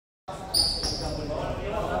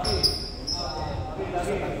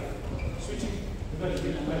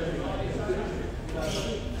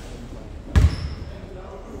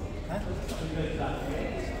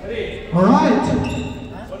All right.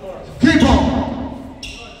 Keep on.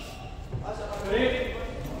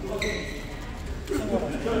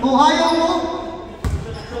 Oh, ayaw mo?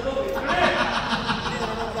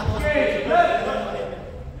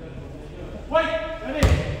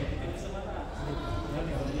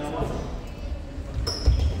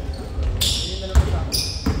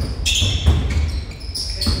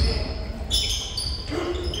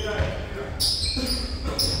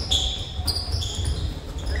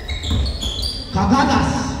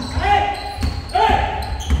 Kagadas.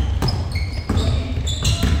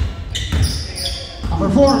 Number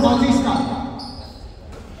 4, Bautista.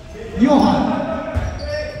 Johan.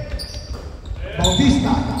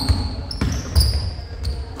 Bautista.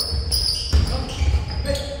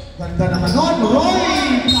 Ganda naman doon.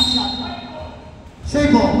 Roy.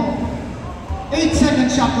 Sego. 8-second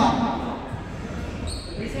shot clock.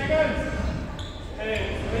 3 seconds.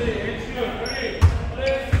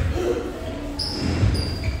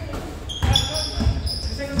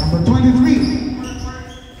 Number 23.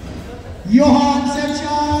 Johan set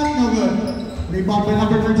shot. No good. Rebound by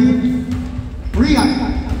number 13. Rian.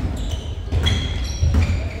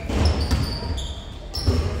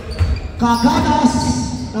 Kagadas.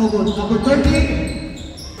 No good. Number 13.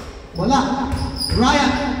 Wala.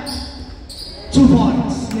 Ryan. 2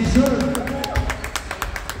 points. Yes, sir.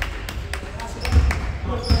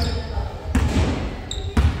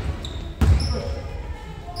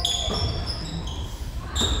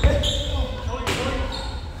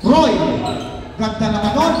 Roy. Ganda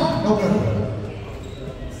naman doon. No good.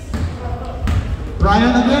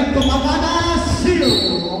 Ryan again to Kagadas. Steal.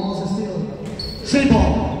 Almost a steal. Save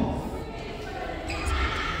ball.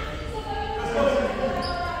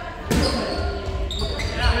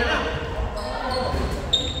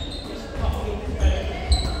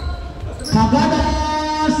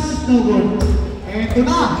 Kagadas, no good. Ito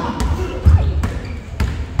na.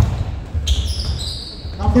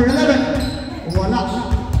 Number 11. Wala.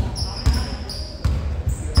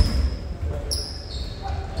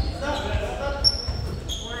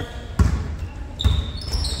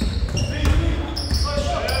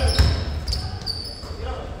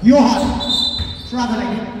 Johan,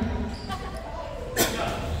 traveling.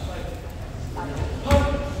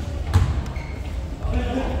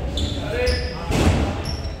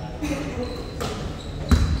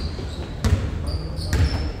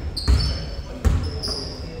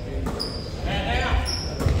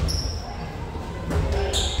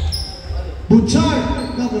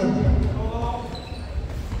 Butchard, covered.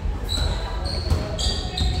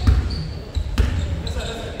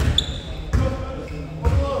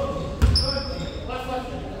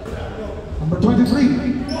 Number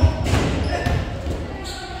 23.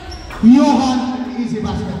 Johan, easy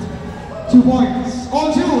basket. 2 points.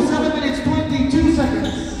 All 2, 7 minutes, 22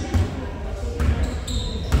 seconds.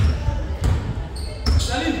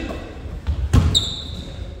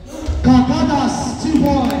 Kagadas, 2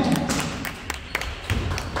 points.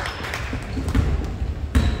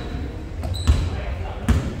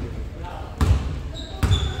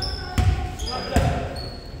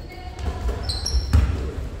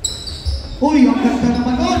 Uy, ang ganda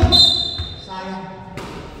naman doon. Sayang.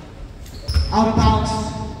 Out of bounds.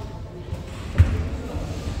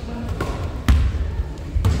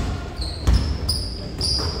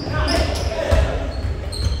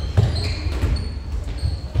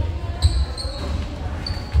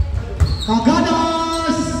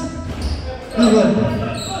 Kagadas. Good.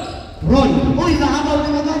 Roy. Uy, nahagaw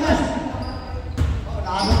ng Kagadas.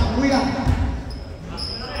 Nahagaw ng kuya.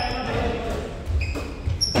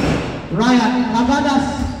 Ryan, Kagadas.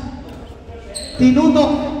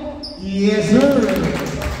 Tinutok. Yes, sir.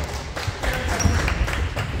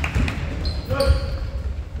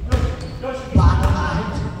 Bakit?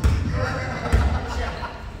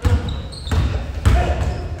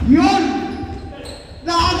 Yun!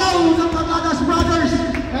 Naagaw ng Kagadas Brothers.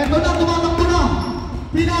 Eto na, tumatakbo na.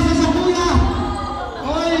 Pinasa sa kuya.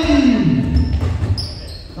 Oy!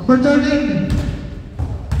 Number 13.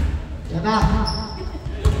 Yan na.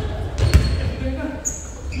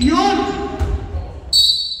 Yun!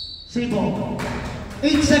 Sibo.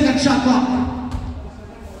 8-second shot clock.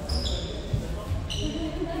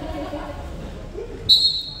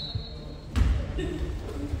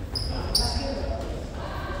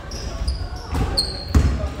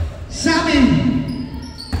 Sammy!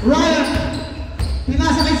 Ryan!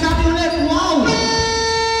 Pinasa kay Sammy ulit. Wow!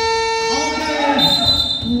 Okay.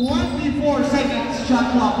 24 seconds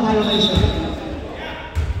shot clock violation.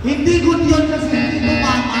 Hindi good yun kasi hindi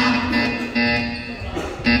tumama.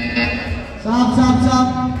 Sab.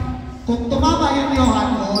 Kung tumama yun yung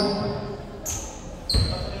handhold.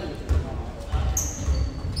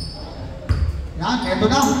 Yan, eto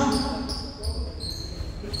na.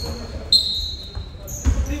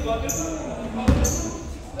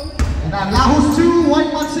 Yan na, Lahus 2,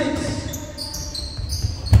 Whitemud 6.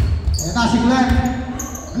 Yan na si Glenn.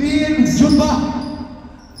 Green, Jumba.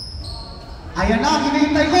 Ayan na,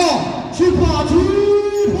 kinihintay ko. Jumba,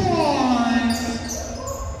 2 points.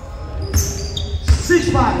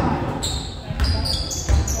 6-5.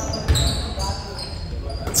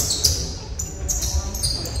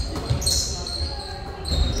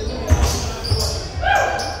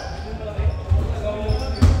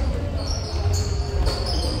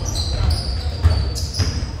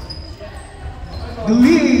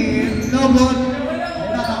 Green, no good.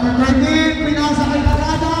 Number 13, pinasa kay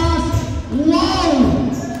Karadas. Wow!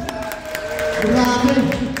 Grabe.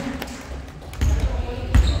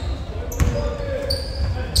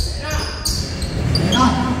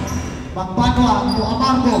 Yan. Magpanwa, ito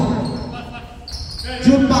Amargo.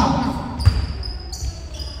 Jumba.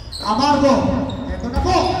 Amargo. Ito na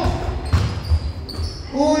po.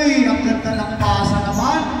 Uy, ang ganda ng pasa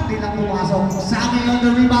naman. Hindi lang pumasok. Sammy on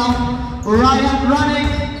the rebound. Ryan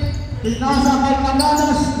running. Pinasa kay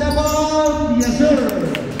Karadas. Step out. Yes, sir.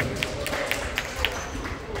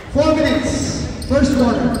 4 minutes. First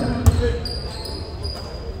quarter.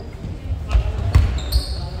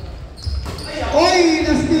 Oy,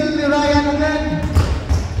 na-steal ni Ryan again.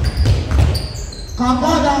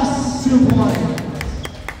 Karadas, 2 points.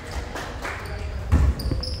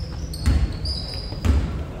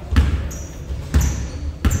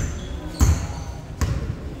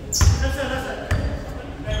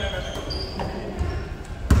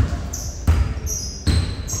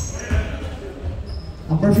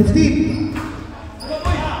 Number 15.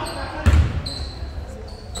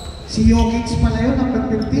 Si Jokic pala yun, number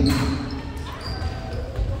 15.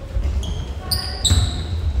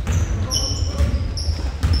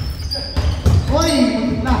 Uy,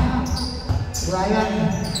 muntik na. Brian,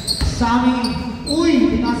 Sammy, uy,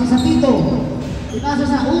 pinasa sa Tito. Pinasa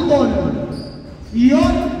sa Utol.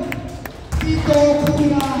 Yun, Tito,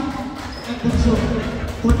 Kuya, and Bunso.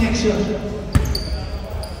 Connection.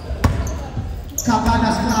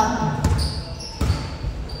 Karadas club.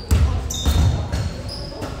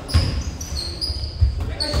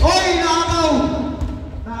 Oy, naagaw!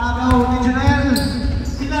 Naagaw ni Janelle.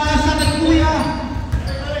 Pinasa kay Kuya.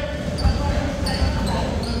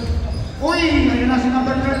 Uy, ayun na si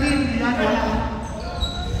number 13. Yan, wala.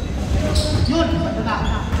 Yun, ito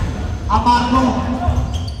na. Amargo.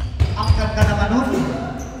 Ang ganda naman nun.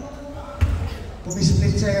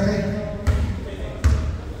 Pumisplit sa ere.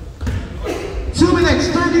 2 minutes,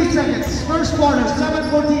 30 seconds. First quarter,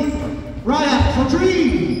 7-14. Ryan for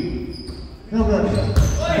 3. No good.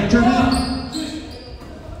 Intervene.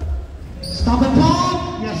 Stop and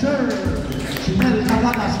pop. Yes, sir. Janelle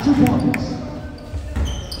Karadas, 2 points.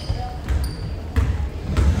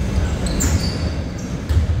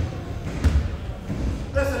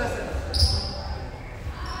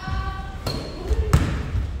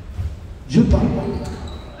 Jumpa.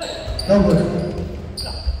 No good.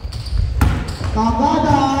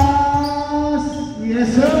 Karadas!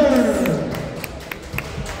 Yes, sir!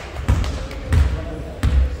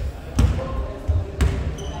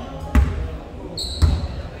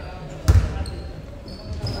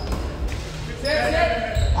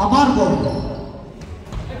 Amargo.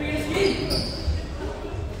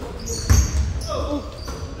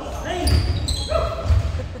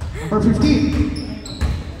 Number 15.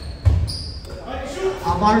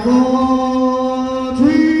 Amargo,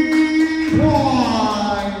 3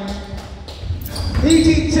 points.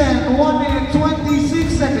 18-10, 1 minute,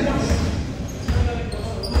 26 seconds.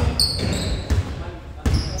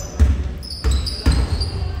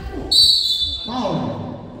 Foul.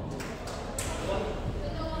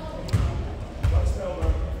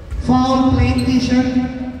 Foul, plain t-shirt.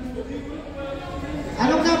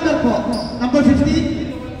 Anong number po? Number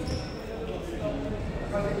 15?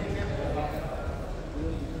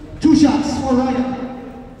 2 shots for Ryan.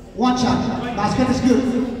 1 shot. Basket is good.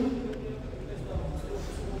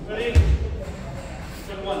 Ready?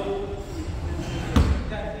 Good one.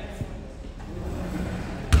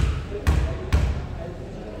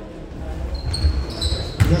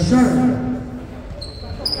 Yes, sir.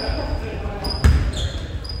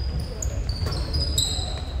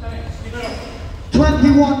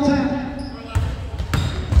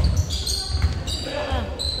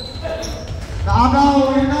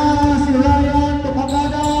 Naagaw na si Ryan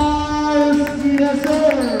Karadas. Yes,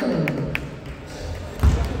 sir.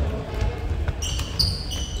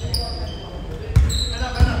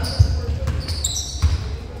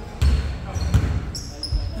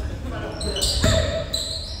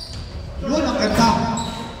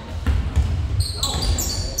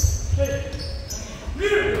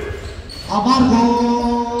 Amargo.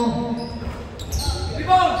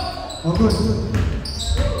 Rebound. Oh, good.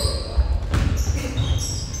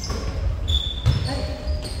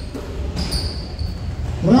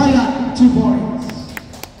 Ryan, 2 points.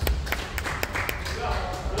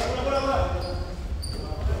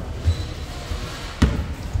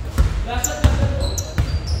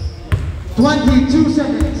 22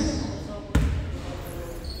 seconds.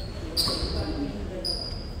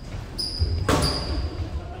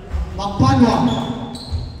 Magpanwa.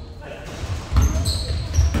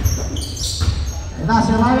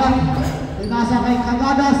 Nasa Ryan. Nasa kay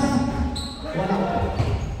Kagadas. Wala.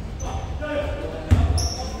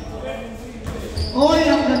 Oy,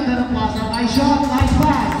 ang ganda ng pasa. Nice shot, nice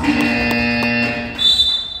pass.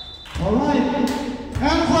 Alright.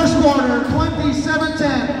 And first quarter,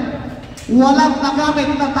 27-10. Walang nagamit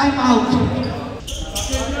na timeout.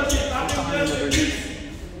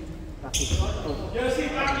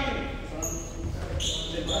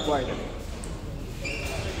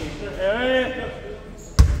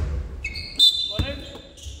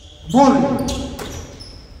 Ball.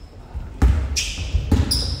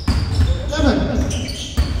 11.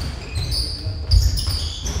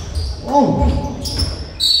 Oh.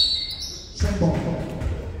 Same ball.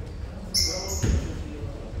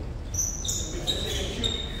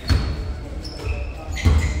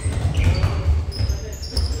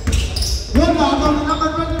 Good ball on number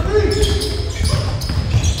 23.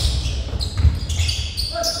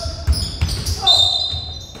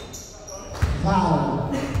 Foul.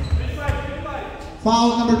 Foul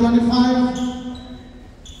number 25.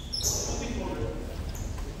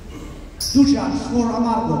 2 shots for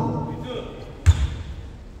Amargo.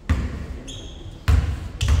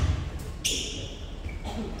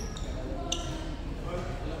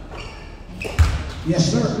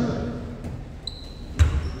 Yes, sir.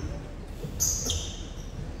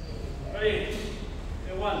 Ready?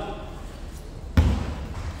 1.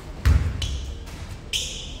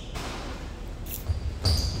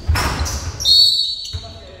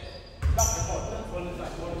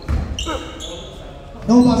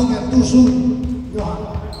 No basket, too soon.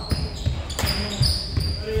 Johan.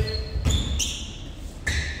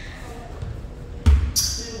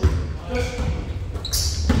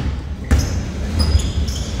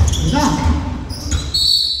 Enough.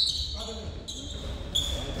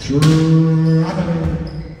 Sure.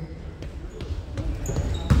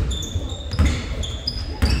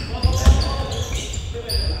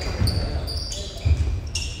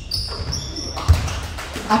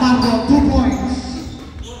 Amargo, 2 points.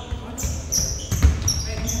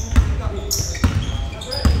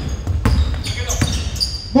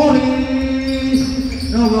 Morris,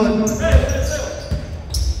 no good.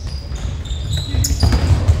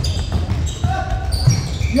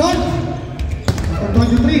 Yon, number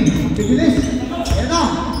 23, bibilis. Ayan na.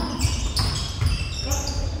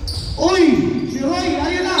 Uy, si Roy,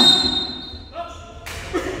 ayan na.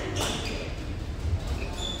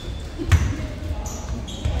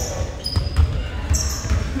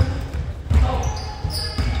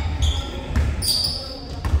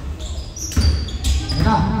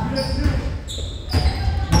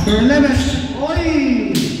 Number 11.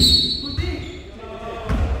 Oy!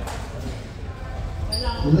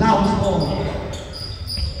 Lahus ball.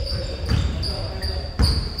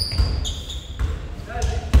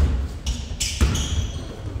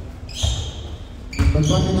 Number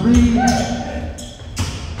 23.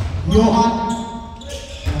 Johan.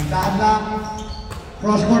 Tandaan lang.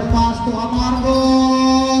 Cross-court pass to Amargo.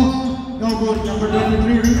 No good. Number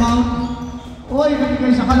 23 rebound. Oy,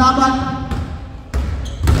 binigay sa kalaban.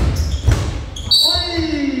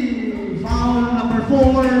 Foul number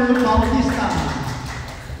 4, Bautista.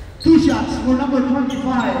 2 shots for number 25.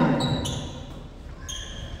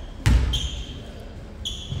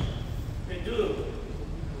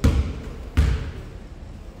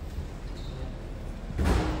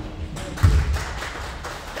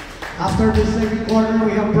 After this second quarter,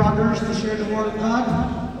 we have brothers to share the word of God.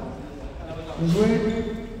 Let's wait.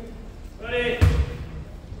 Ready?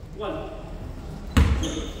 1.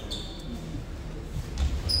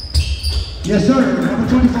 Yes, sir. Number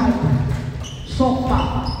 25. Sopa.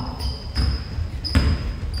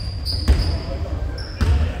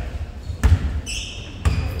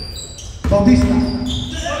 Bautista.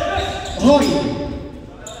 Roy.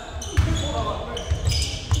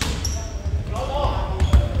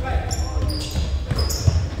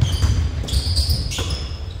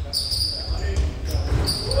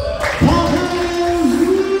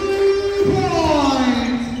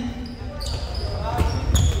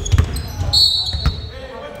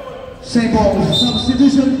 Same ball,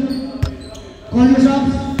 substitution. Call your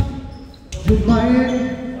subs.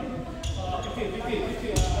 Goodbye.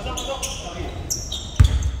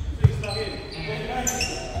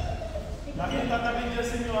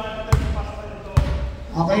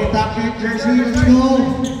 Okay, attack jersey, let's go.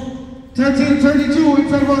 13-32 in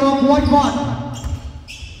favor of Whitemud.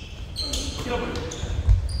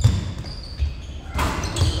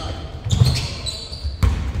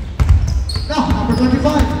 Now, number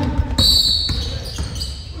 25.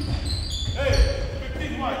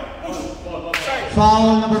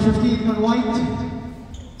 Foul number 15 on White.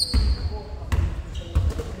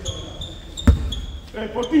 Hey,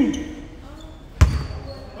 14.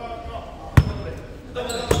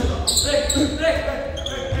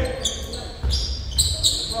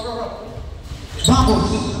 Lahus.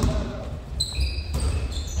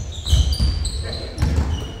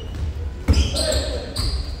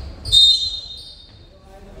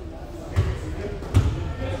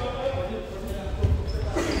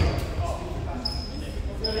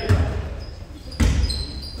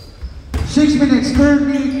 Six minutes,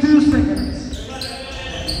 32 seconds.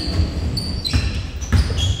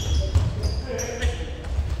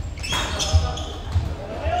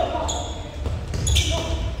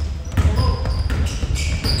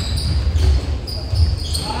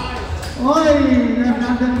 Oy,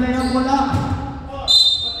 left-handed layup wala.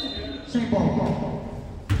 Same ball.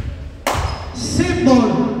 Same ball.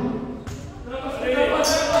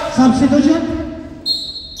 Substitution.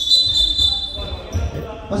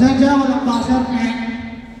 Pasensya, walang passer.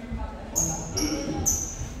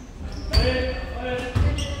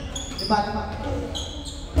 Diba?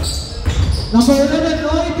 Number 11,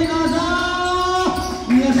 oy, tinasa!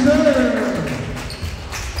 Yes, sir!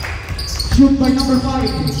 Shoot by number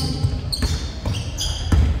 5.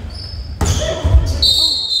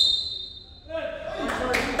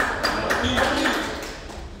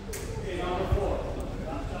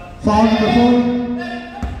 Foul number 4.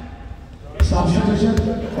 Substitution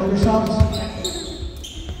for the subs.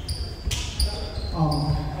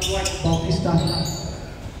 Bautista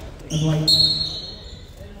and White.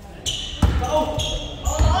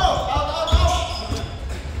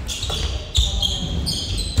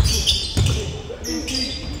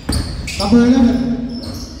 Number 11.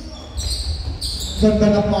 Ganda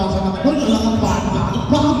ng pasa naman doon. Talagang bang.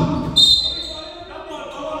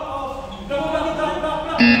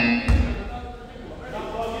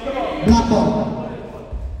 Black ball.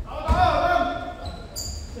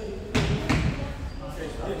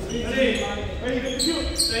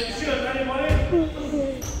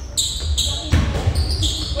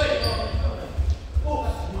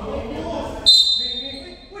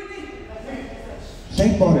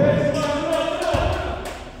 Same ball.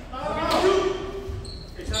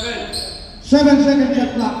 7 seconds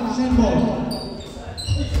shot clock. Same ball.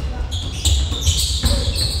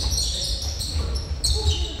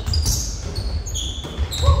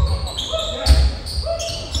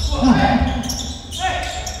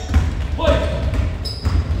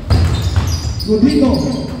 Gudito.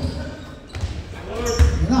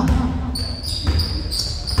 Yan na.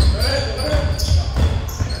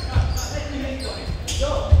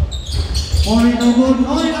 Morning no good.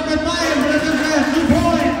 Oy, number 5. 2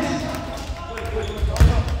 points.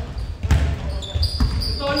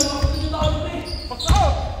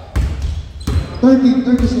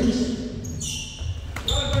 13-36.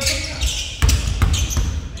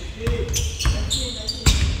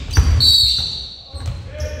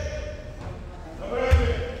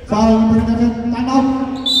 Foul number 11, time out.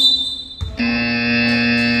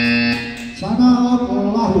 Sana out or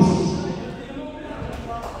Lahus.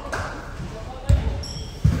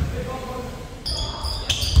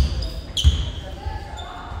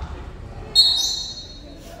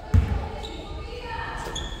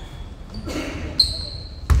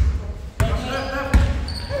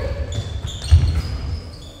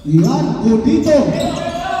 Yan, Gudito.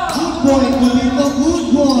 Good boy, Gudito, good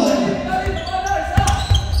boy.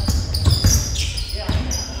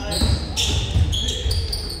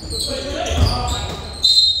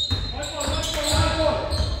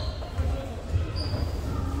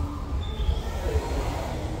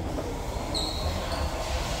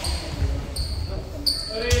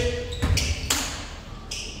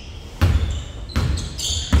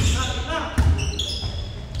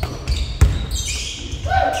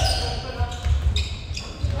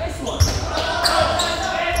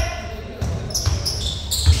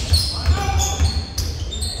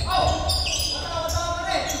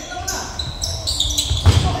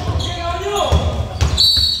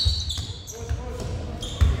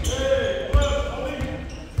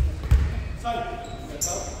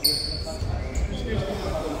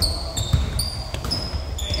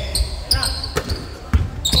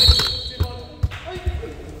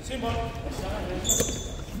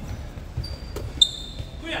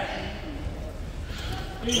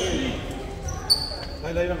 3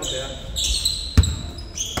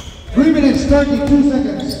 minutes, 32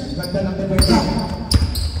 seconds. Ganda ng depensa.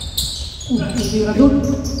 Tira dun.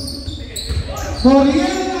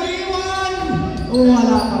 Moriel, naiwan!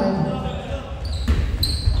 Wala pa rin.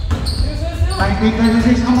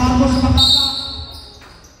 1936, Amargos Makaka.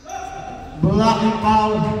 Blocking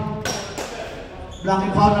foul.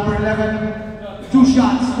 Blocking foul number 11. 2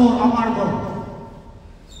 shots for Amargo.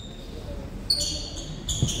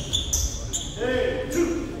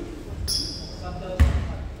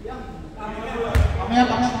 Mamaya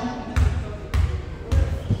pa.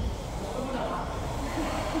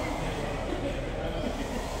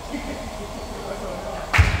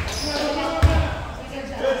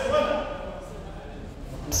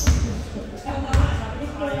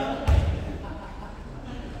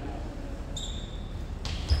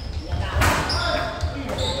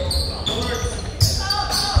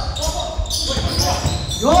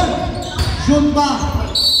 Yun! Shoot ba?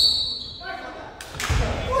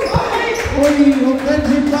 Uy!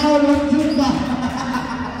 Offensive foul on shoot ba?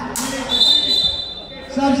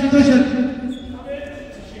 Substitution.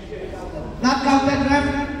 Not counted, ref.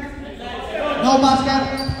 No basket.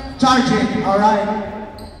 Charging. Alright.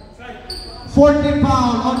 14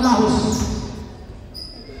 foul on Lahus.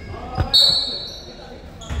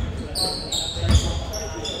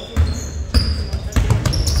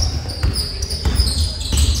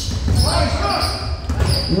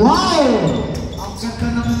 Wow! Ang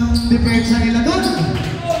ganda ng depensa nila dun.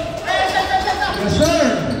 Yes, sir.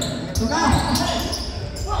 Ito na.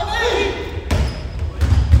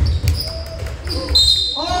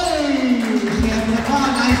 Oy! Siyempre pa,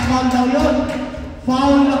 nice foul daw yun.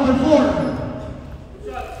 Foul number 4.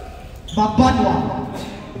 Magbanwa.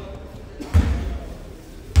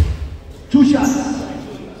 2 shots.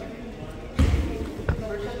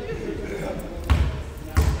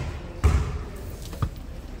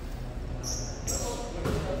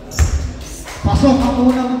 Pasok ang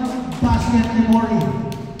unang basket ni Mori.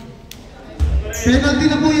 Penalty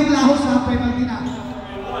na po yung Lahus, ha? Penalty na.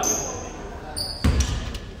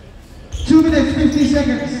 2 minutes, 50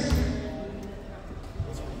 seconds.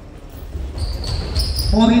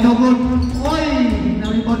 Mori no good. Oy!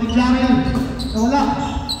 Na-rebound ni Jariel. Nawala.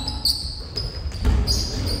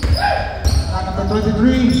 Number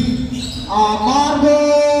 23. Amargo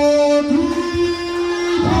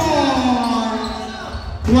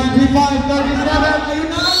 25-37, ayun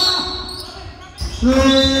na!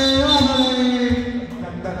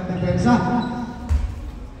 Ganda ng depensa.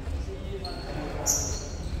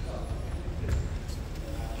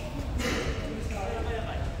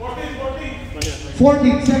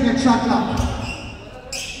 14 second shot clock.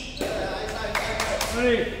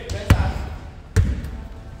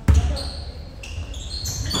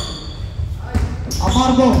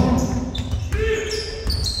 Amargo.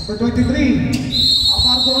 Number 23.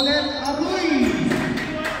 Amargo ulit, Aruy!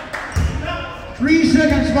 3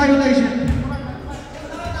 seconds violation.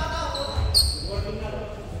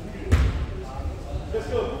 Let's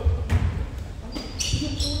go.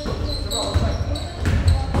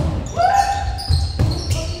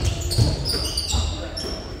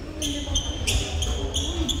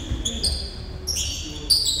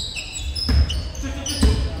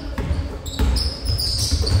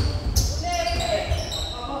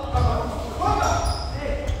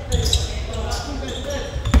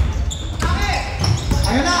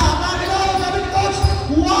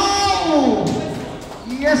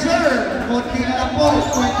 Yes sir, konti na lang po,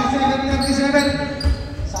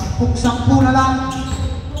 27-37, 10-10 na lang.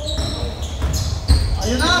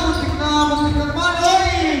 Ayun na, muntik na naman, oy!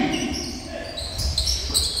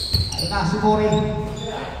 Ayun na, si Mori.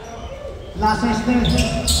 Last este,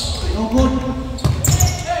 no good.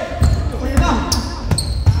 Ayun na.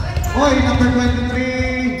 Oy, number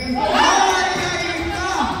 23. Ay, ayun na!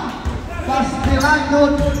 Pastiran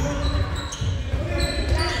good.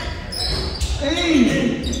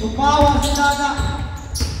 Hey! Tumawa si Dada.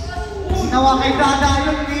 Ginawa kay Dada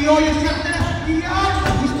yun. Iyo yung siyerte na. Iyan!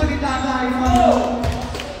 Gusto ni Dada yun.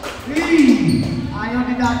 Hey! Ayaw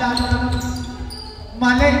ni Dada.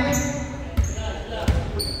 Mali.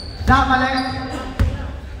 Mali.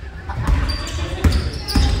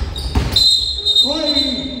 Oy!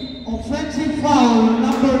 Offensive foul.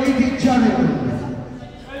 Number 18, Channel.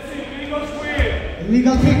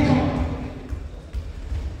 Illegal kick.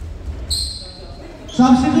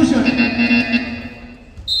 Substitution.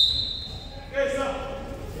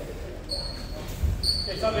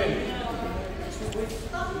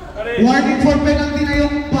 Warning for penalty na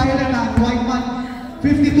yung violent na Whitemud.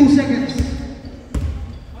 52 seconds.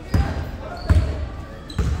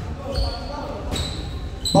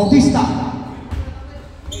 Bautista.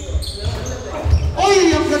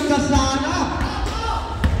 Oy, ang ganda sana.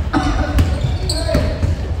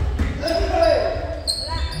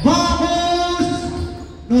 Vamos!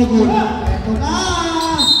 No good. Ito na.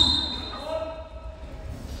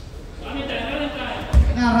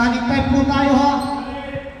 Running time po tayo ha.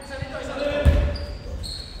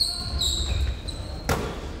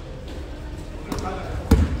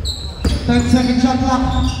 10-second shot clock.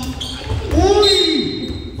 Uy!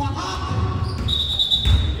 Pakak!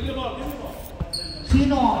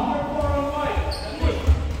 Sino?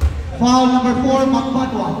 Foul number 4,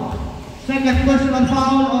 Macpadua. Second personal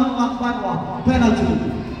foul on Macpadua. Penalty.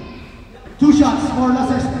 2 shots for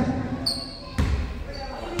Lahus.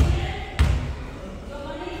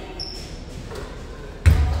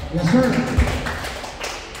 Yes, sir.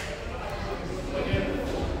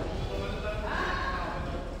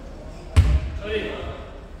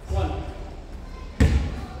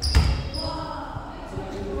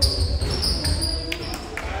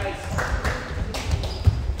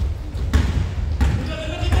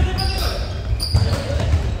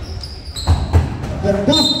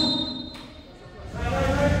 Ganda.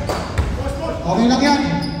 Okay lang yan.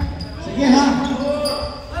 Sige ha.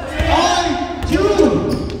 5,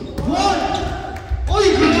 2, 1. Uy,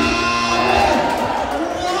 grabe!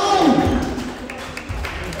 Wow!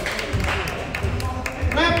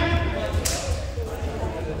 Rep!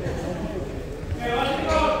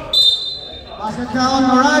 Pass it down.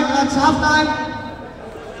 Alright, that's halftime.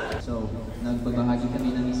 So, nagbabahagi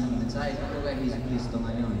kami ng isang mensahe sa kay Jesu Cristo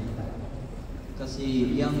ngayon.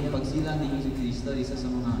 Kasi yung pagsilang ni Jesu Cristo, isa sa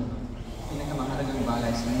mga pinakamahalagang bagay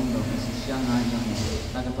sa mundo kasi siya nga yung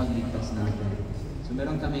tagapagligtas natin. So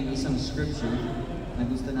meron kaming isang scripture na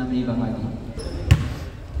gusto namin ibahagi.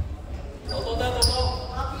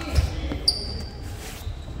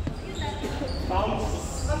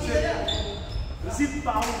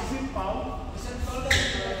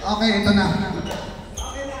 Okay, ito na.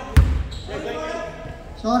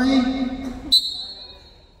 Sorry.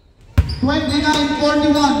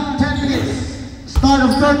 29-41, 10 minutes. Start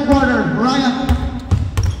of third quarter. Ryan.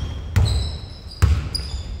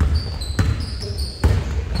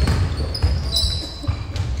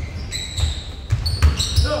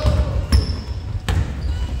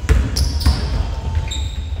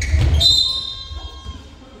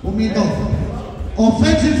 Pumito.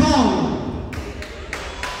 Offensive foul.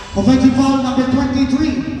 Offensive foul number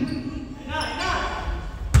 23.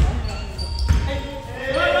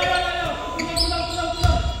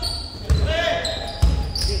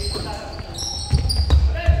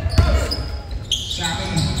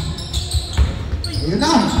 Yun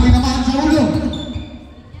na, pinamahan sa ulo.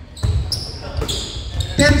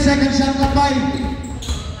 10 seconds shot na by.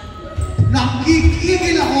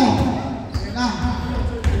 Nakikigil ako. Yun na.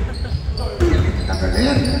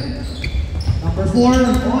 Tagalir. Number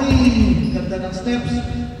 4. Oy, ganda ng steps.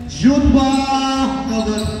 Junba. No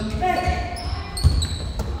good.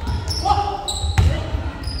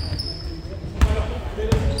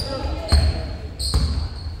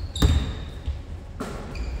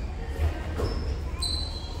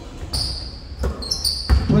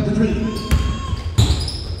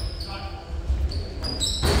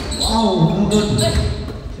 Wow, no good.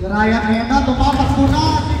 Si Ryan ayan na, tumapak po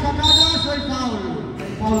na si Kagadas. May foul.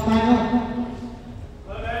 May foul tayo.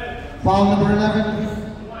 Foul number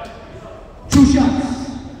 11. 2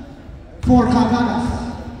 shots for Kagadas.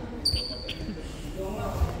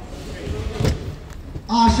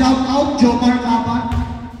 Shout out, Jomar Kapan.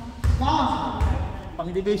 Foul.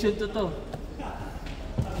 Pang-division to.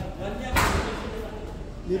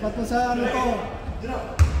 Lipat mo sa ano to?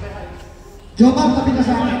 Jomar, tabi ka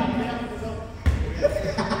sa akin.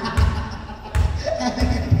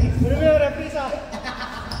 Pwede mo yung reprisa.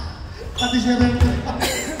 Pati siya rin.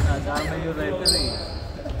 Nadama yung referee.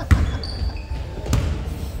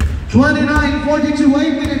 29-42,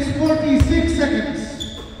 8 minutes, 46 seconds.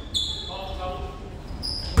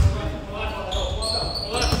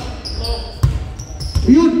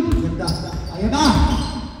 Yun! Ganda. Ayan na.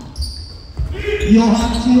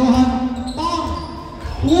 Johan, si Johan. Pang!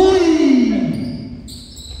 Uy!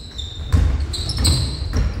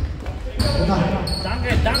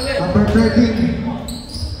 Danke. Number 13.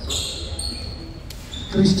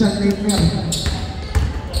 Christian Leitner.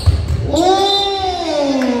 Oh!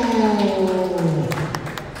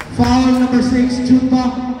 Foul number 6,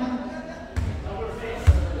 Junba.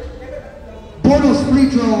 Bonus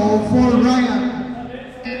free throw for Ryan.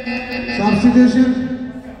 Substitution.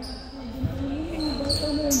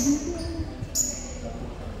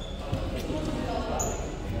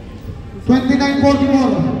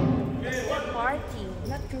 Party.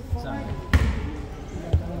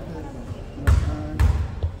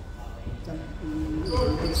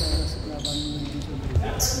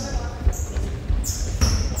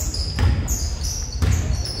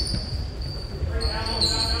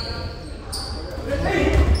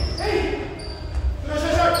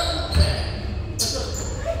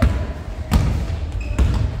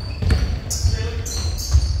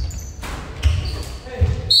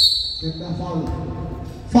 Get that foul.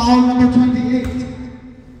 Foul number 28.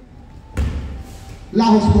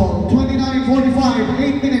 Lahus ball. 29-45.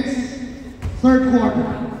 8 minutes. Third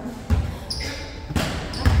quarter.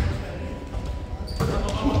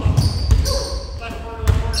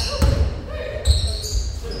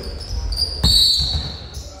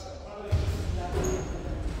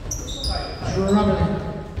 Struggling.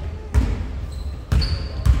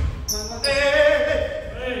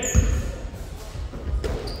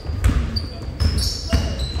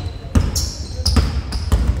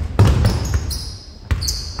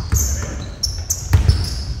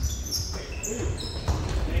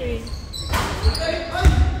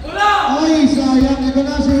 Ay, sayang. Ito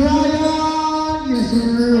na si Ryan. Yes,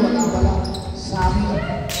 sir. Wala pala. Sami.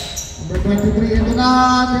 Number 23. Ito na.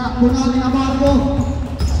 Tinakbo na ni Amarco.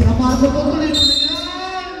 Si Amarco tutuloy na yan.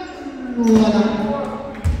 Wala.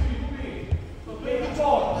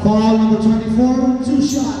 Foul number 24. 2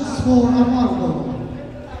 shots for Amarco.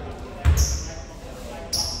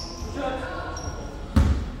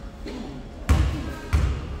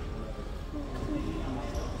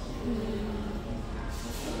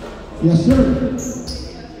 Yes, sir.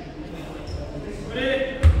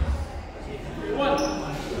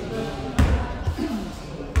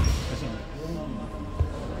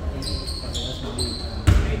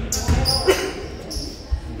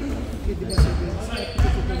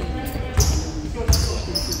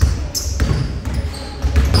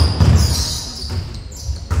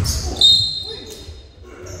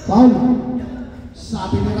 Foul.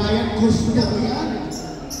 Sabi ni Ryan, gusto ko yan.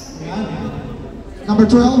 Yan. Number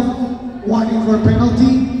 12, warning for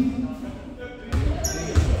penalty.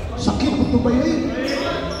 Sakit po ito ba yun?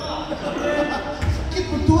 Sakit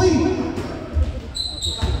po ito eh.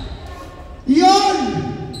 Yan!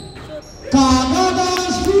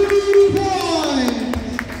 Kagadas 3 points!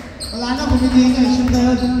 Wala na, bumigay na. Isip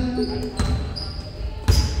na yun.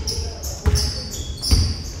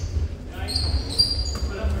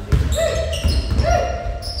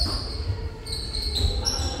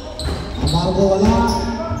 Amargo wala.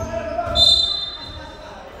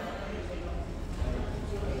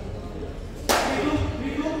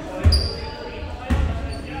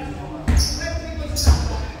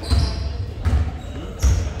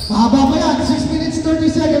 Mahaba pa yan. 6 minutes 30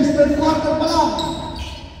 seconds. Third quarter pa lang.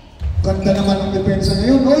 Ganda naman ang depensa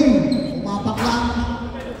ngayon. Oy, umapak lang.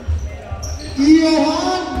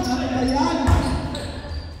 Iyohan! Ano ba yan?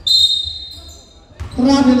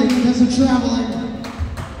 Traveling. That's a traveling.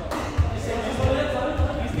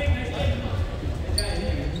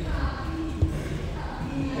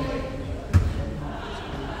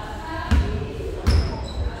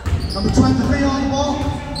 Number 23 on the ball.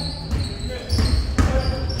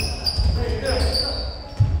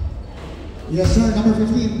 Yes, sir. Number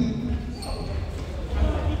 15.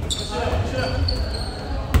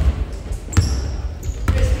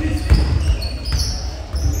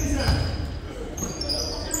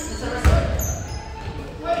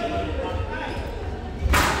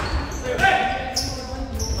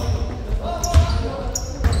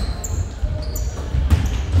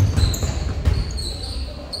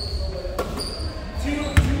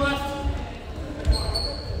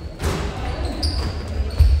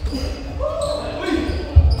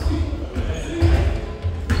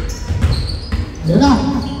 Yan na.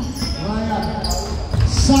 Ryan.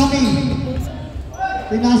 Sami.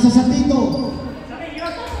 Pinasa sa Tito.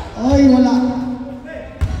 Ay, wala.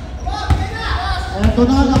 Eto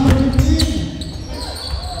na, number 15.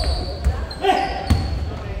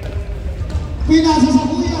 Pinasa sa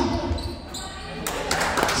Kuya.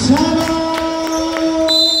 Sana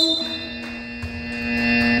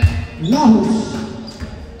Lahus.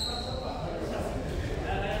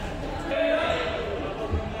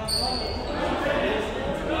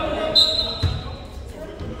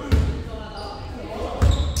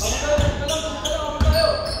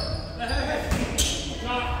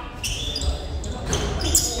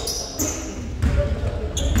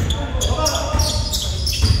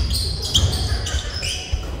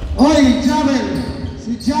 Oy, Javel!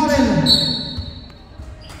 Si Javel!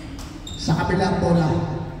 Sa kabilang bola.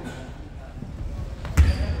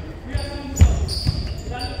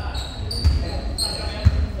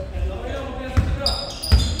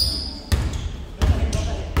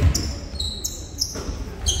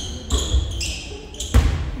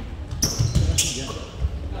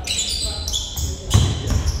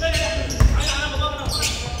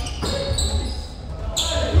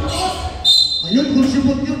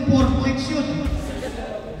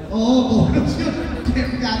 Oo, bonus yun.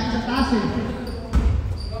 Galing sa taas eh.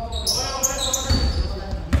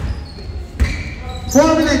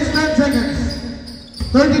 4 minutes, 10 seconds.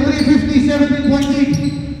 33-50,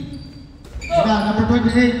 17.8. Number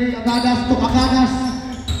 28, Kagadas to Kagadas.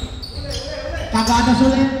 Kagadas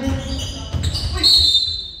ulit.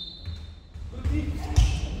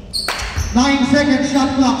 9 seconds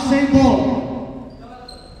shot clock, same ball.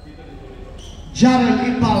 Jarrell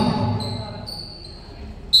inbound.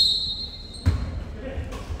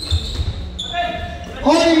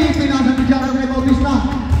 Oy, pinasa ni Jarrell kay Bautista.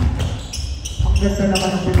 Ang ganda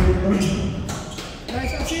naman ang pinulong.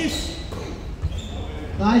 Nice assist.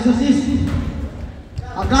 Nice assist.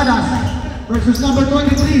 Agadas versus number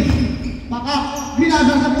 23. Paka,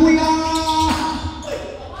 binasa sa kuya.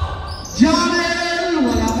 Jarrell,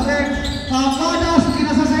 wala pa rin. Agadas,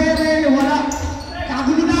 kinasa sa ere, wala.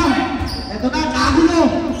 Kagulo na. Ito na, kagulo.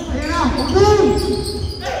 Ayan na, boom!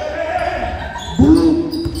 Boom!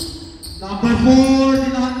 Number 4,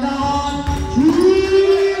 dinahandaan.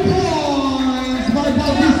 3 points by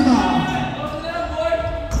Bautista.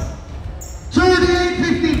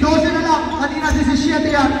 38-50, 12 na lang. Kanina 17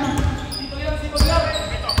 yan.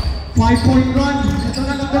 5-point run. Ito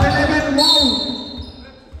na number 11. Wow!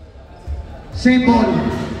 Same ball.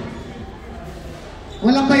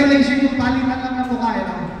 Walang violation yung palitan lang ng mukha.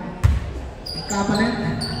 Kapalit.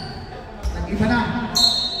 Nag-iba na.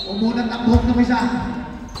 Umunat ang buhok ng isa.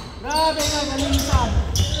 Grabe nga, nalinisan.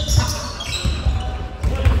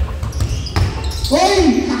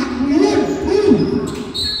 Hoy! Kagulo!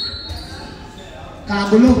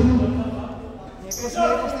 Kagulo!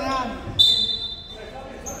 Mekos na yan.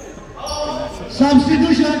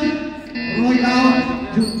 Substitution. Roy out.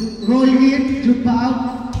 Roy in. Jude pa out.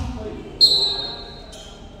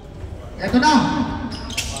 Eto na.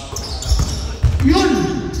 Yun.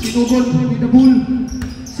 Sinugod. With the bull.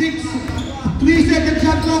 3 second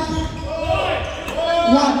shot clock. 1.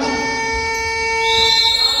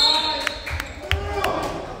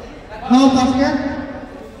 Now basket.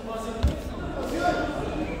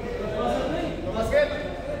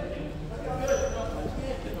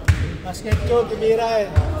 Basket ko, tumira eh.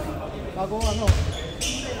 Bagong ano.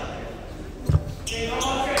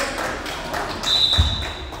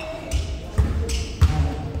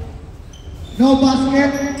 No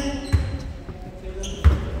basket.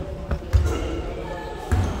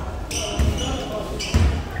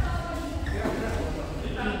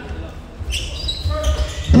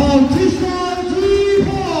 Bautista, 3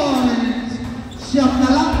 points. Siyam na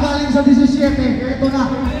lang galing sa 17. Ito na.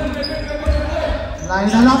 Lain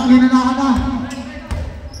na lang, ginanahan na.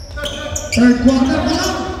 Third quarter pa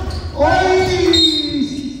lang. Oy!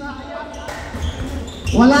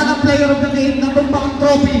 Wala nang player of the game na tumbang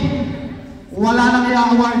trophy. Wala nang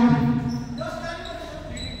i-award.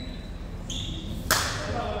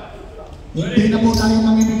 Hindi na po tayo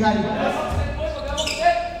mamimigay.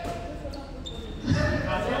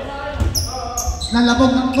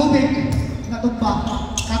 Nalabog ng tubig. Natumba.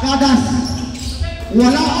 Kagadas.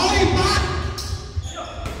 Wala. Oy! Back!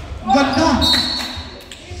 Ganda.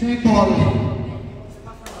 Same ball.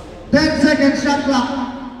 10 seconds shot clock.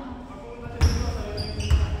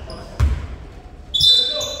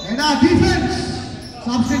 And now defense.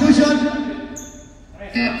 Substitution.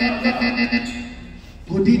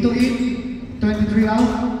 Budito in. 23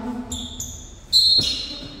 out.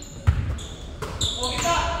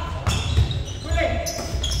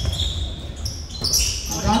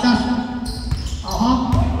 Agadas. Aha.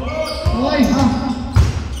 Oy, ha.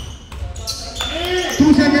 2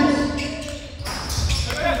 seconds.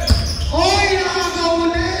 Oy,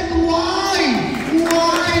 nakakaulit. Why?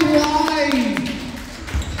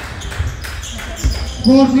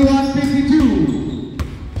 41-52.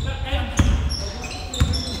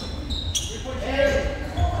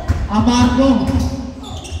 Amargo.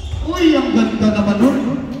 Uy, ang ganda naman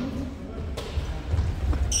nun.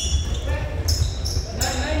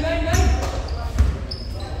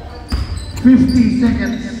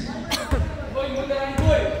 Seconds.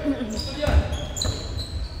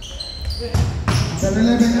 Number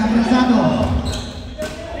 11, Abrasado.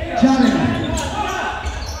 Jarrell.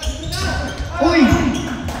 Uy!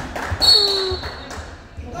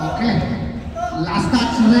 Okay. Last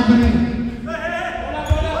touch si referee.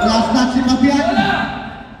 Last touch si Mabian.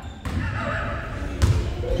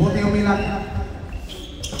 Buti umilag.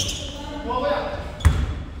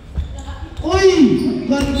 Uy!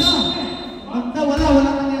 Ganda! Ganda, wala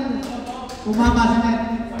nangyari. Kumama sa net.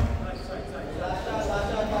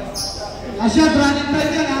 Asyad, running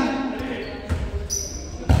time yan ha.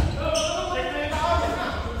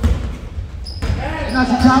 Yan na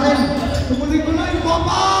si Jarrell. Tumuloy-tuloy,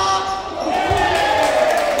 baba!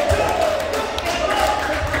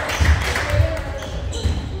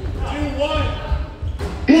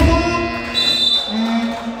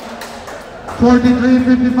 43-55.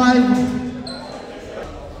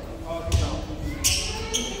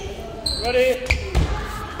 Ready?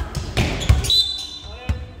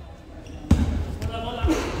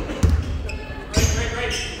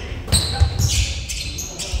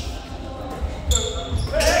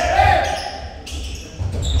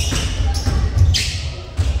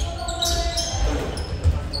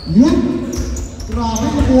 Yun! Grabe,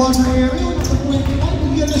 nakuha sa area. Nasa 25,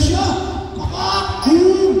 bigyan na siya.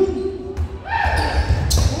 Boom!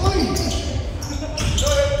 Uy!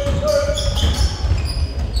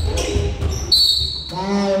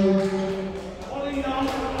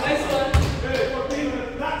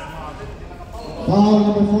 Foul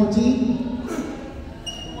number 14.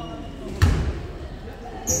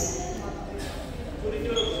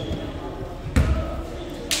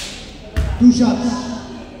 Two shots.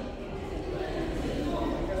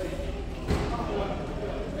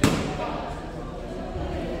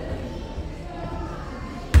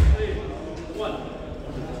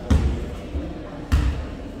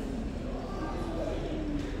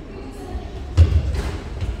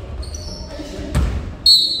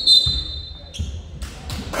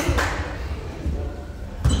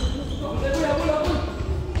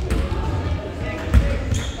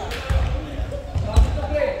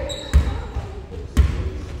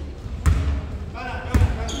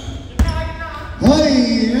 Hoy,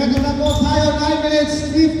 ito na po tayo, 9 minutes,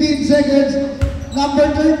 15 seconds. Number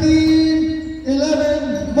 13,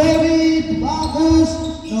 11, Bobby, Lahus,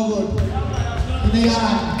 no good.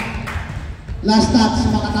 Hinayaan. Last touch,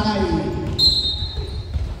 makatangay.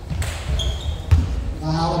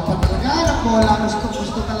 Mahawag pa talaga ng bola,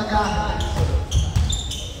 gusto talaga.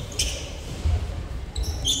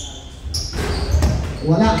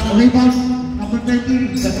 Wala, rebound, number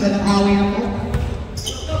 13, ganda ng hawi na po.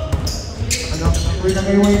 Uy,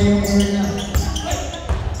 nag-iway na yung uwi niya.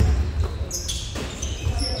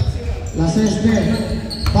 Laseste,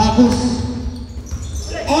 Lahus.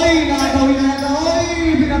 Oy, nakagawin na ito.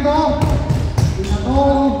 Oy, binato.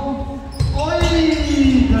 Oy,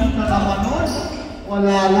 ganda naman nun.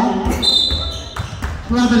 Wala lang.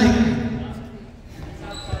 Traveling.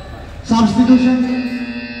 Substitution.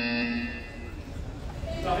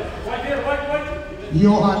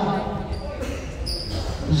 Johan.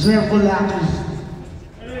 Lahus.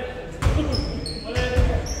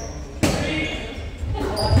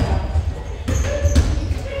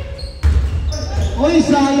 Oy,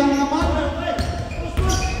 sayang naman.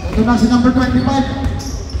 Ito na si number 25.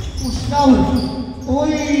 Push down.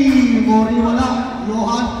 Oy, Mori wala.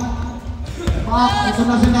 Johan. Ito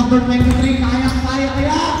na si number 23.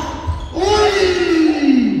 Kaya. Uy!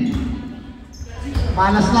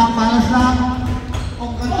 Malas lang.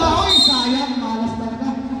 Ang ganda. Uy, sayang. Malas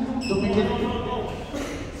talaga. Tumikit.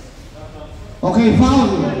 Okay, foul.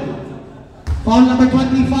 Foul number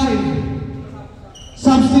 25.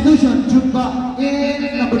 Substitution, Jumba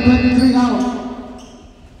in, number 23 out.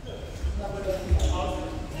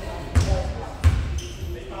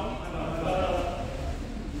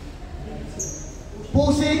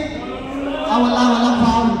 Pushing. Walang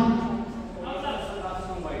foul.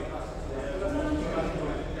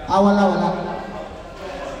 Wala.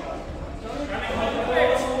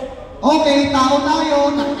 Okay, tao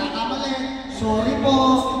tayo. Nagkakamali. Sorry po.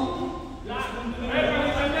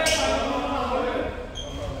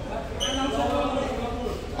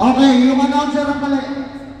 Okay, yung announcer ang mali.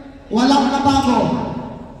 Walang nabago.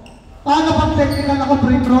 Paano pang technical ako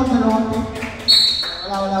free throw sa dalawang team?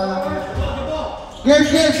 Wala. Game.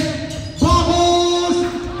 Lahus!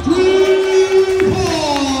 3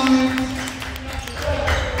 points!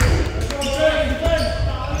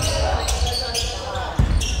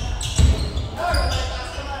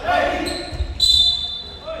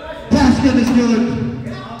 Basket is good.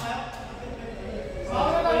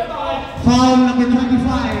 Foul number 25.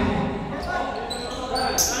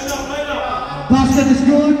 Basket is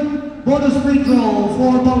good. Bonus free throw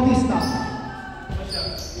for Bautista.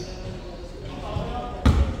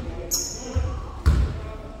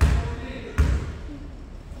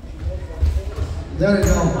 There you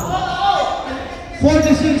go.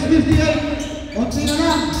 46-58. Konti na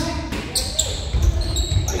lang.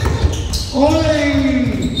 Oy!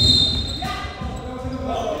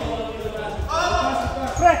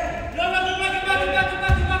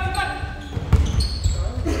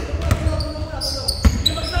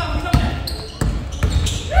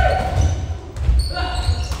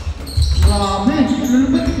 Grabe,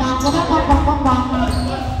 lulubit, pang.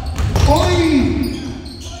 Oy!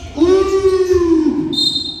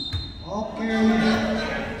 Okay.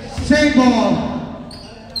 Save ball.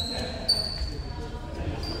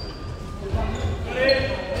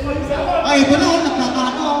 Ay, ito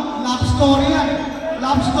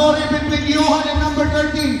story between Johan and number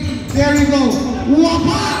 13. There you go.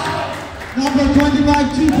 Wapa! Number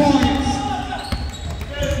 25, 2 points.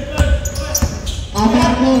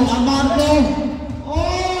 Amargo.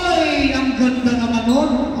 Oy! Ang ganda naman nun.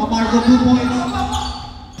 Amargo, 2 points.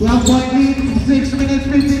 12-point lead, 6 minutes,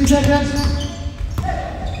 15 seconds.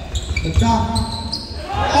 Ganda.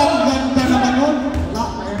 Ang ganda naman nun. Wala,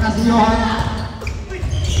 kaya na si Johan.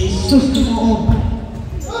 Jesus, Ginoo.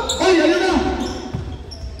 Oy, ayun na!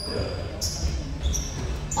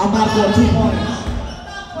 Amargo, 2 points.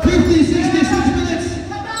 50-66 minutes.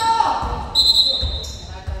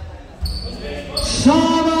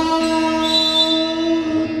 Shama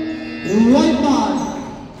Whitemud.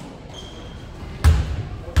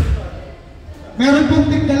 Meron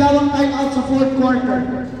pong dalawang timeout sa 4th quarter.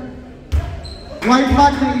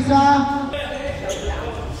 Whitemud na isa.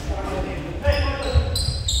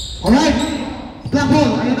 Alright. Black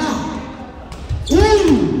hole, ayun na.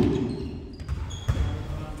 Ooh!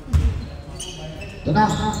 Ito na.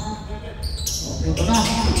 Okay, ito na.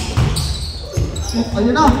 Oh,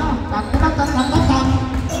 ayun na. Tan.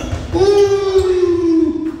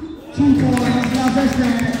 Ooh! 2 points na first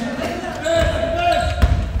day.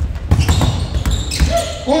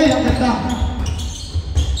 Oy, ang ganda.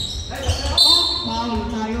 Foul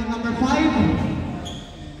tayo, number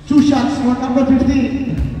 5. 2 shots for number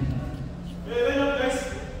 15.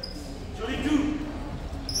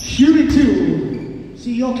 Shooting 2.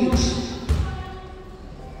 Si Jokic.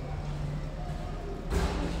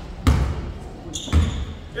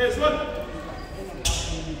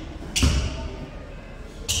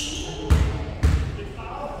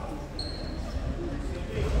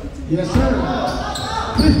 Yes, sir.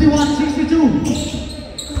 51-62.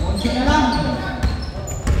 Once na lang.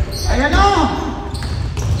 Ayan na!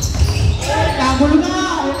 Kagulo na!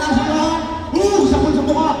 Ayan na si Johan. Sapon sa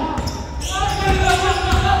buka.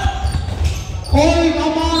 Oy,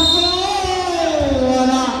 Amargo!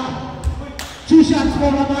 Wala. 2 shots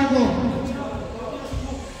for Amargo.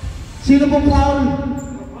 Sino pong foul?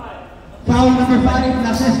 Foul number 5,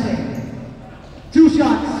 Lahus. 2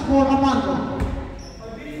 shots for Amargo.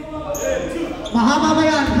 Mahaba ba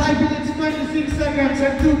yan? 5 minutes, 26 seconds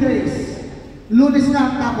and 2 days. Lunes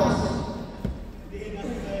na tapos.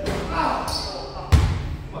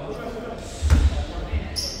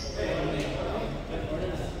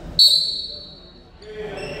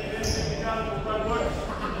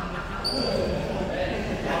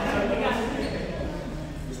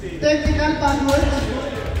 Technical backwards.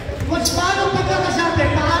 What's paano pagkakasabi?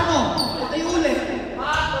 Paano? Pakiulit.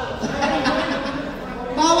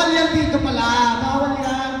 Bawal yan dito pala. Bawal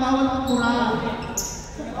yan. Bawal magpura.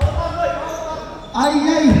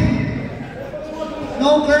 Ay.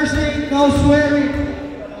 No cursing, no swearing.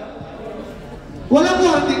 Walang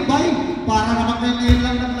warning ba? Para naman may ngayon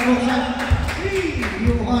lang ng laro sa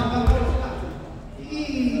Johan.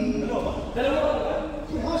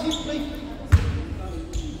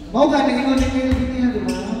 Mau galing ikaw din ngayon din yan, di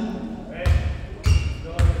ba?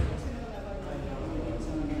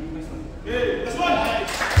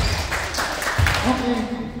 Okay.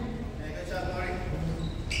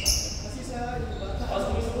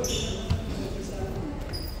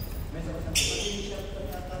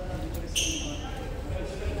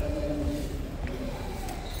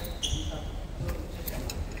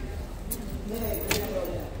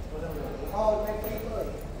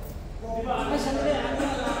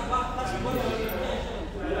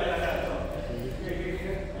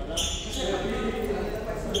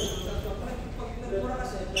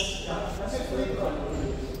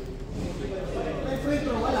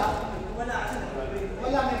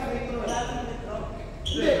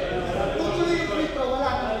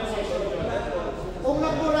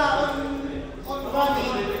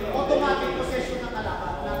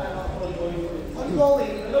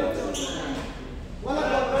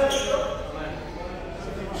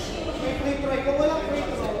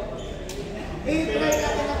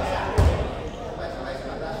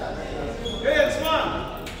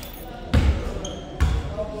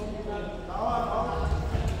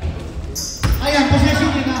 Ayan,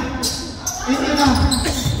 possession yun na. Yun na.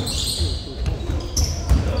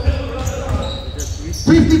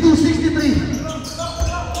 52-63.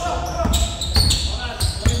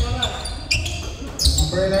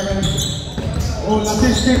 Number 11. Oh,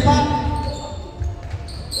 Lahus step up.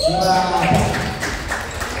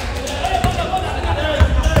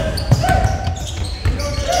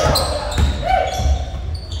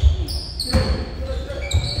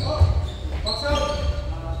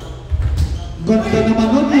 Ganda naman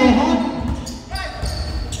nun, Johan.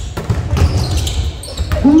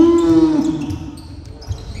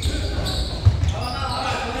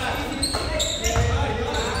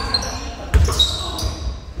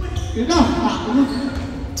 Yun na.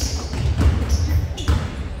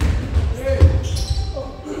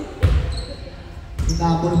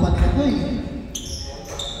 Hinabol pa niya ito eh.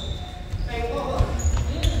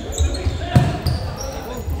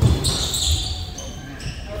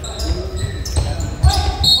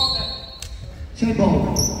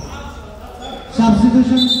 Sebo.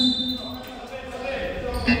 Substitution.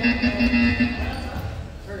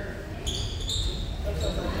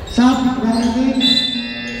 Sub, running.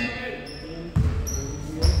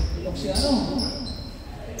 Ilok si ano?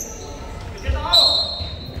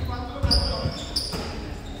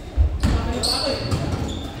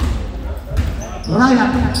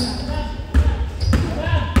 Ryan.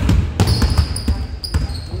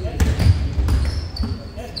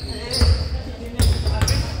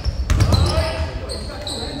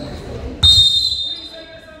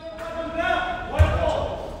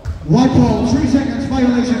 White ball, 3 seconds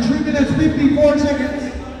violation, 3 minutes, 54 seconds.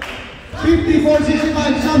 54-65,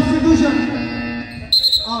 substitution.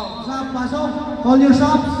 Oh, sub, pasok. Call your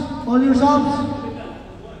subs, call your subs.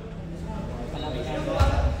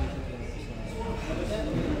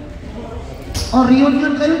 Oh,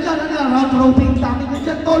 reunion kayo dyan, ano yan? Round robin, dami nyo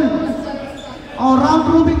dyan, tol. Oh, round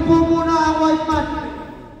robin po muna ang Whitemud.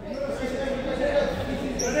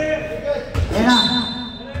 Ayan na.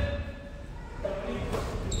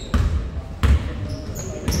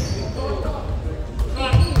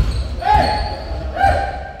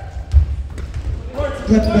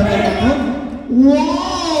 Get better than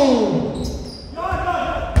wow!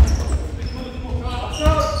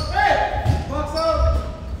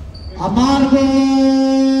 Amargo!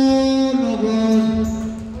 No good.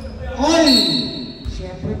 Oy!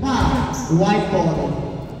 Siyempre pa, white ball.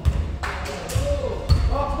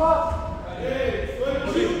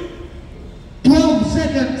 12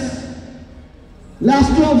 seconds.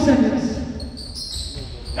 Last 12 seconds.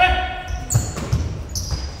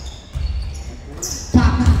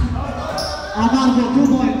 Amargo, 2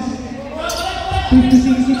 points.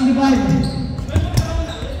 56-65.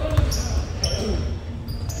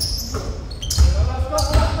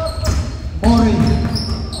 Ori.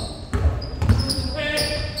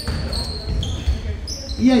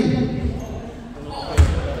 Yay.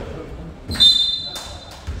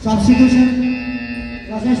 Substitution.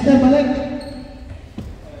 Last Esther, balik.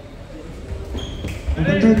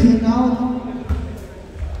 Number 13 now.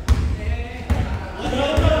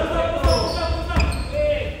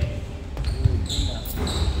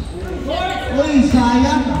 Uy,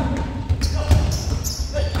 sayang.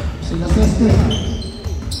 Sila Seste.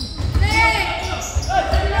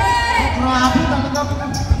 Grabe talaga.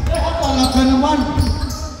 Talaga naman.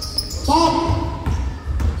 Pop.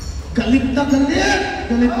 Galit na galit.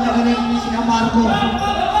 Galit na galit si Amargo.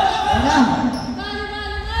 Ayan na.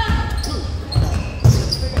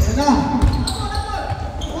 Ayan na.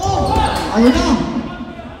 Oh, ayun na.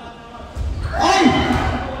 Ay!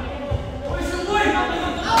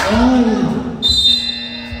 Ay!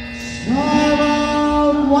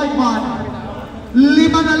 Whitemud. 5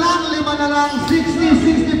 na lang,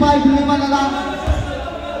 60-65, 5 na lang.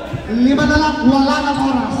 5 na lang, wala ng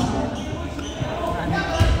oras.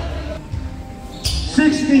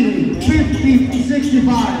 60, 50, 65.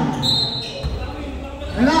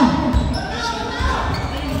 Ayan na.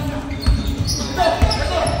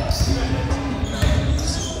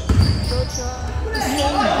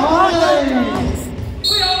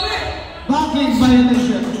 Backing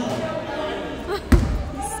violation.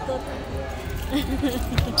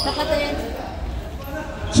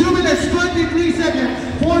 2 minutes, 23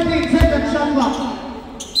 seconds, 14 seconds shot clock.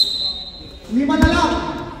 5 na lang.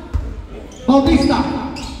 Bautista.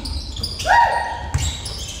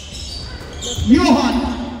 Johan.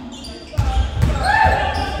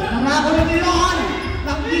 Narako na ni Johan.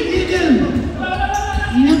 Nagigigil.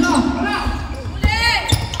 Yun na.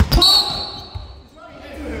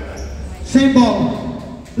 Same ball.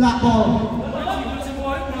 Black ball.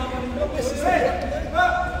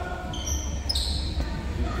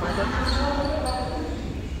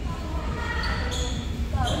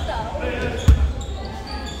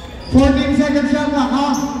 Fourteen seconds shot clock,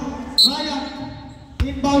 ha? Ryan.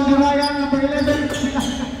 Inbound ni Ryan, number 11.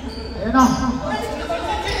 Ayan na.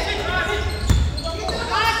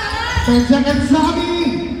 10 seconds Sami.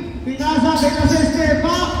 Pinasa kay Naseste.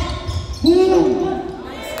 Back. Boom.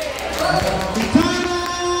 Time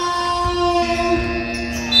out.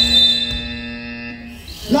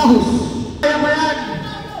 Lahus. Kaya ba yan?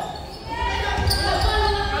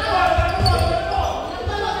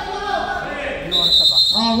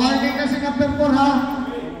 Warning kasi number 4, ha?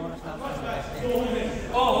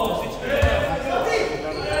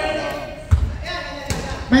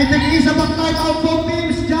 May May tig-isa bang time out both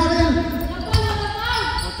teams, Jarrell?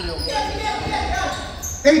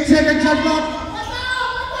 8 seconds shot clock.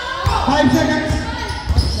 5 seconds.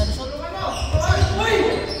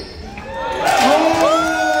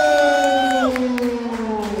 Oh!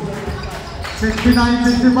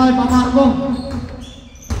 69-65, Amargo.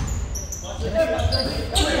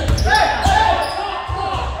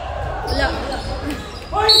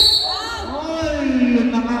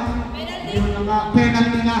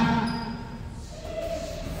 Penalty na.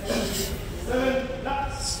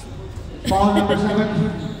 Foul number 7.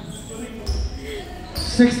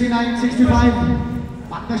 69-65.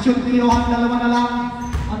 Pag na-shoot ni Johan, dalawa na lang.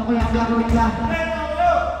 Ano kaya ang gagawin nila?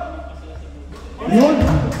 Yun.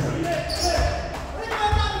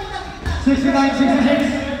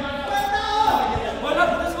 69-66.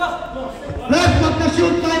 Left, pag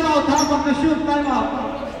na-shoot, time out. Ha? Pag na-shoot, time out.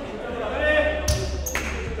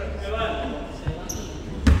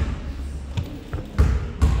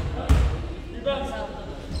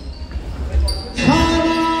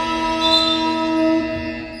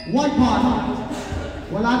 Whitemud.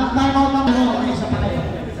 Wala nang time out ng mga isa pa kayo.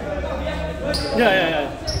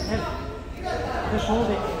 Yeah. Just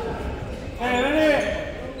hold it.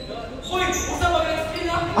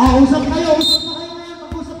 Usap kayo na yan.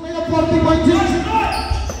 Mag-usap kayo,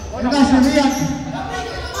 40.6. Nakas na riyan.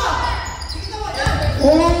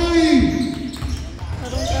 Oy!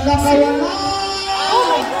 Nakawala! Oh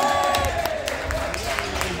my God!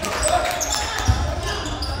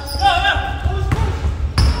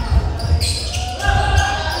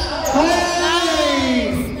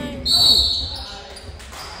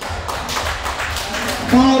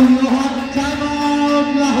 Foul, Johan, time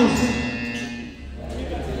out, Lahus.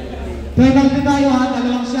 Penalty tayo ha,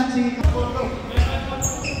 dalawang shot si...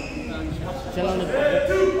 Siya lang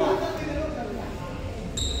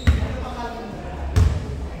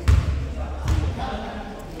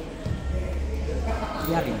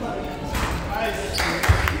Yari.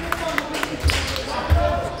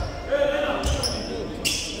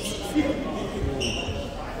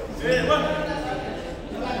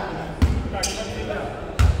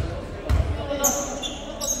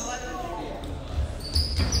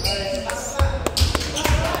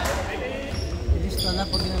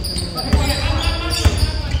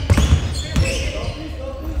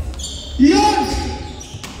 Yan!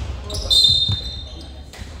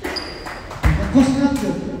 Bagos na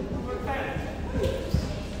ito.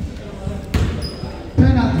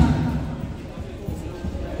 Penalty.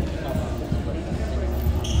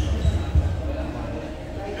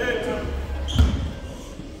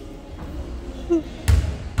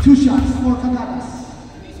 Two shots for Cagadas.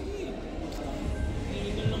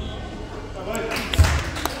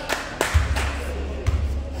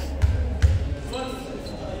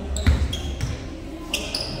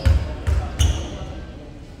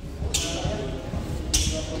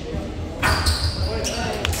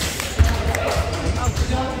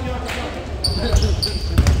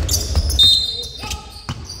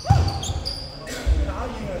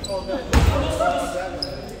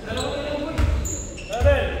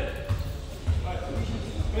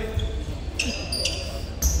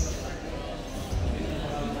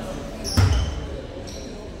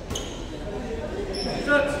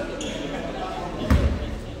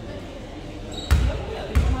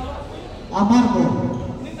 Amargo.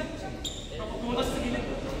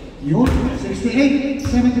 Yun, 68-75.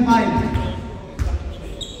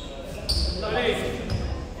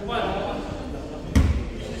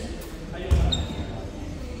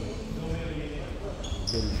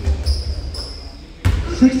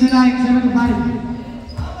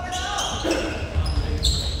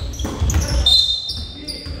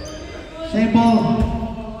 Same ball.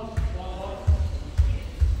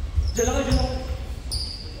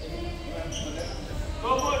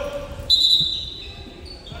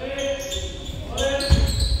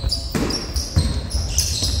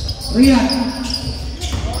 Rian.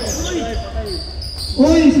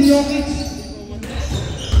 Uy, si Jokic.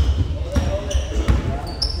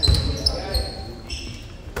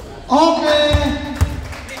 Okay.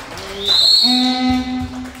 And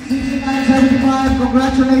 69-75,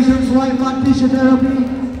 congratulations, Whitemud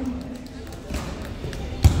Physiotherapy.